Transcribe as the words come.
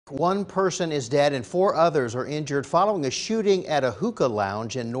One person is dead and 4 others are injured following a shooting at a hookah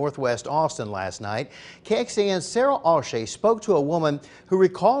lounge in northwest Austin last night. KXAN's Sarah Alshay spoke to a woman who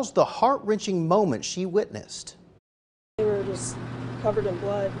recalls the heart-wrenching moment she witnessed. They were just covered in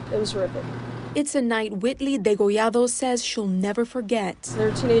blood. It was horrific. It's a night Whitley Degollado says she'll never forget.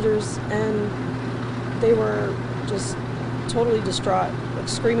 They're teenagers and they were just totally distraught, like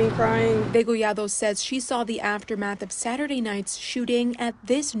screaming, crying. Degollado says she saw the aftermath of Saturday night's shooting at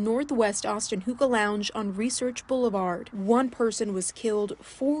this northwest Austin hookah lounge on Research Boulevard. One person was killed,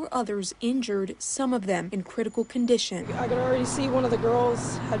 4 others injured, some of them in critical condition. I could already see one of the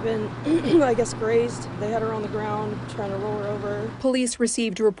girls had been, I guess, grazed. They had her on the ground trying to roll her over. Police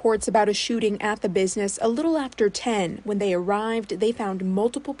received reports about a shooting at the business a little after 10. When they arrived, they found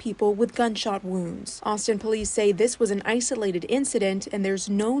multiple people with gunshot wounds. Austin police say this was an isolated incident and there's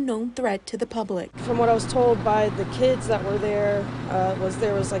no known threat to the public. From what I was told by the kids that were there,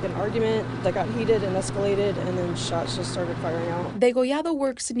 there was like an argument that got heated and escalated, and then shots just started firing out. Degollado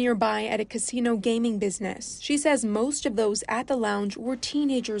works nearby at a casino gaming business. She says most of those at the lounge were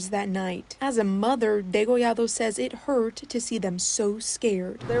teenagers that night. As a mother, Degollado says it hurt to see them so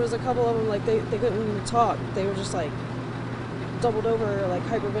scared. There was a couple of them, like they couldn't even talk. They were just like doubled over, like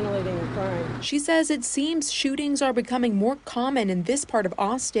hyperventilating and crying. She says it seems shootings are becoming more common in this part of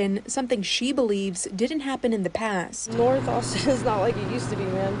Austin, something she believes didn't happen in the past. North Austin is not like it used to be,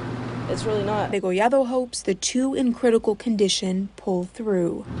 man. It's really not. Degollado hopes the 2 in critical condition pull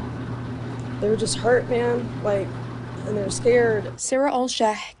through. They were just hurt, man, like, and they're scared. Sarah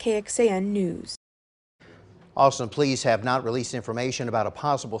Alshay, KXAN News. Austin police have not released information about a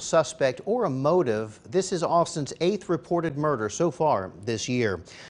possible suspect or a motive. This is Austin's 8th reported murder so far this year.